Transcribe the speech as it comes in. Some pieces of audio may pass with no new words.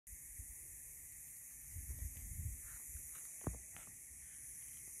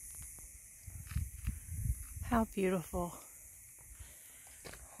How beautiful.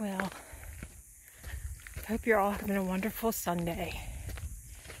 Well, I hope you're all having a wonderful Sunday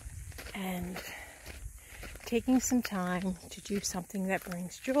and taking some time to do something that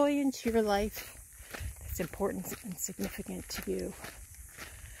brings joy into your life that's important and significant to you.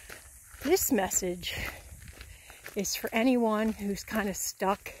 This message is for anyone who's kind of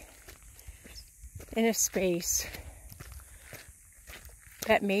stuck in a space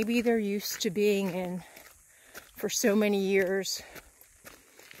that maybe they're used to being in for so many years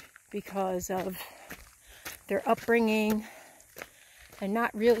because of their upbringing and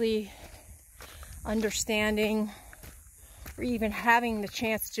not really understanding or even having the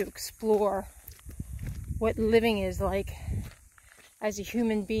chance to explore what living is like as a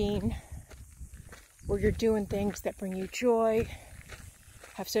human being, where you're doing things that bring you joy,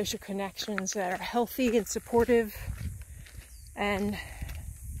 have social connections that are healthy and supportive, and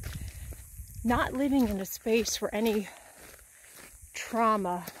not living in a space where any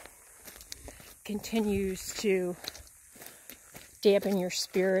trauma continues to dampen your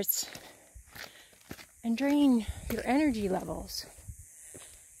spirits and drain your energy levels.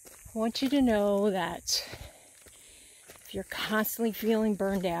 I want you to know that if you're constantly feeling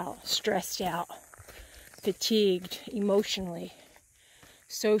burned out, stressed out, fatigued emotionally,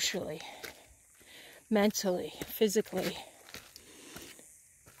 socially, mentally, physically,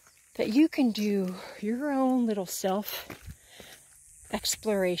 that you can do your own little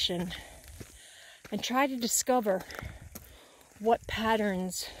self-exploration and try to discover what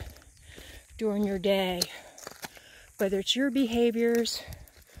patterns during your day, whether it's your behaviors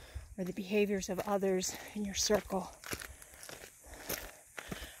or the behaviors of others in your circle,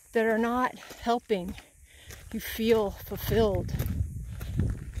 that are not helping you feel fulfilled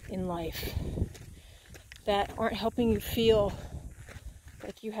in life, that aren't helping you feel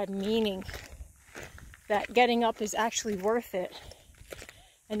like you had meaning, that getting up is actually worth it,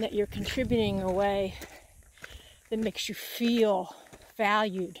 and that you're contributing in a way that makes you feel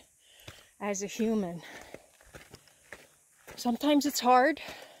valued as a human. Sometimes it's hard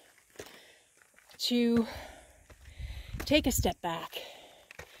to take a step back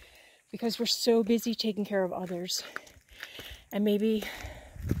because we're so busy taking care of others, and maybe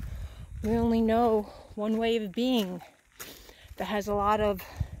we only know one way of being that has a lot of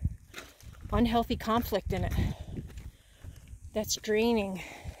unhealthy conflict in it, that's draining,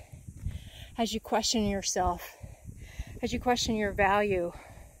 has you question yourself, has you question your value,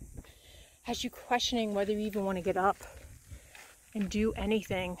 has you questioning whether you even want to get up and do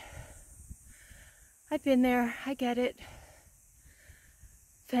anything. I've been there, I get it.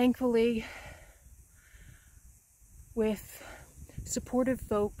 Thankfully, with supportive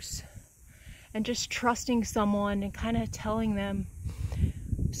folks and just trusting someone and kind of telling them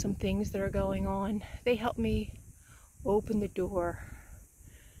some things that are going on, they help me open the door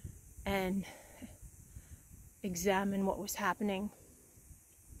and examine what was happening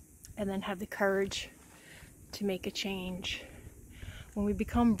and then have the courage to make a change. When we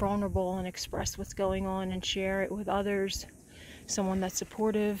become vulnerable and express what's going on and share it with others, someone that's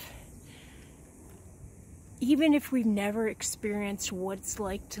supportive, even if we've never experienced what it's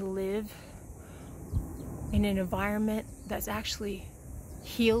like to live in an environment that's actually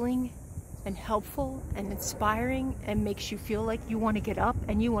healing and helpful and inspiring and makes you feel like you want to get up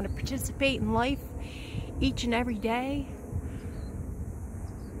and you want to participate in life each and every day,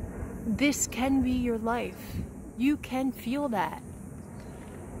 this can be your life. You can feel that.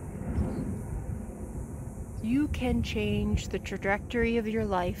 You can change the trajectory of your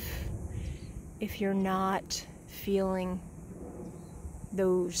life if you're not feeling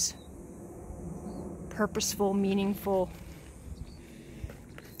those purposeful, meaningful,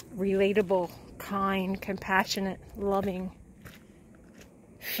 relatable, kind, compassionate, loving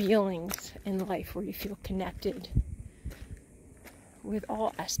feelings in life where you feel connected with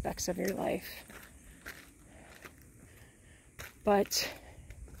all aspects of your life. But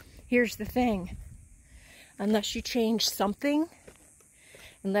here's the thing. Unless you change something,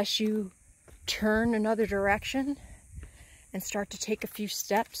 unless you turn another direction and start to take a few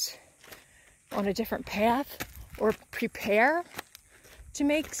steps on a different path, or prepare to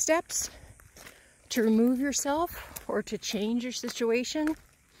make steps to remove yourself or to change your situation,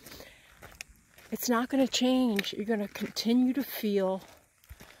 it's not going to change. You're going to continue to feel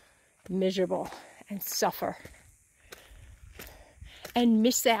miserable and suffer and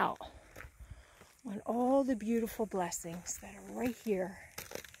miss out on all the beautiful blessings that are right here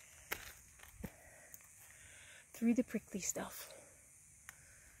through the prickly stuff.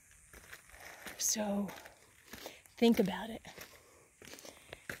 So think about it.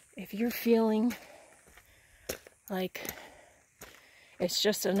 If you're feeling Like, it's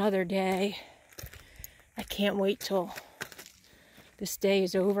just another day. I can't wait till this day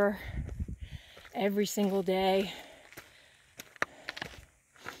is over. Every single day.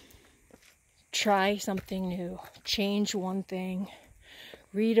 Try something new. Change one thing.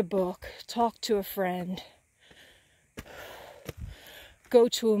 Read a book. Talk to a friend. Go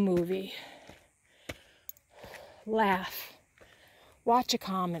to a movie. Laugh. Watch a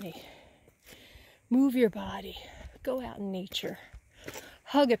comedy. Move your body. Go out in nature.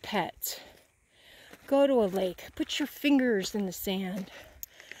 Hug a pet. Go to a lake. Put your fingers in the sand.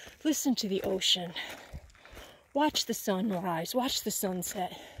 Listen to the ocean. Watch the sunrise. Watch the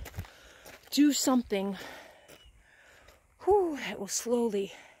sunset. Do something that will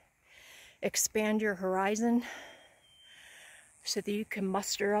slowly expand your horizon so that you can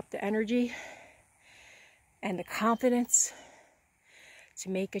muster up the energy and the confidence to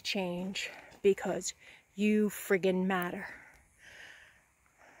make a change, because you friggin' matter.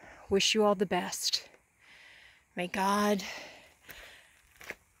 Wish you all the best. May God,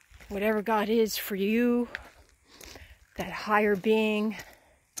 whatever God is for you, that higher being,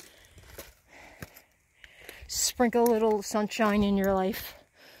 sprinkle a little sunshine in your life.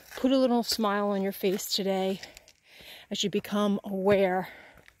 Put a little smile on your face today as you become aware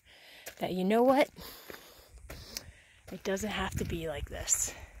that, you know what? It doesn't have to be like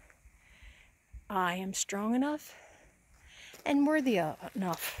this. I am strong enough and worthy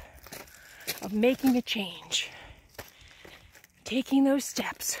enough of making a change. Taking those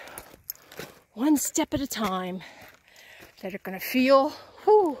steps, one step at a time, that are going to feel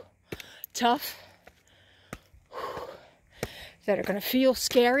tough, that are going to feel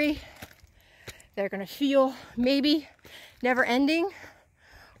scary, that are going to feel maybe never ending,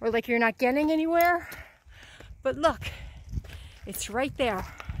 or like you're not getting anywhere. But look, it's right there.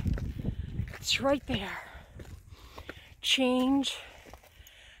 It's right there. Change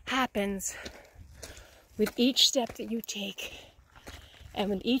happens with each step that you take. And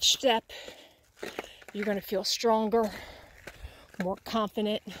with each step, you're going to feel stronger, more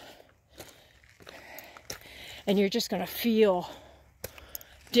confident, and you're just going to feel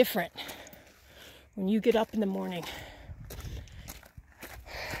different when you get up in the morning.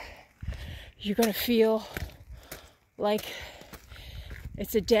 You're going to feel like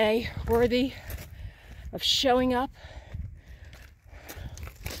it's a day worthy of showing up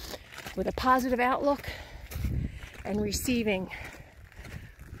with a positive outlook and receiving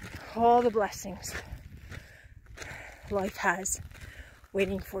all the blessings life has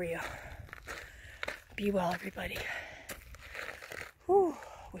waiting for you. Be well, everybody.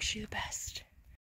 Wish you the best.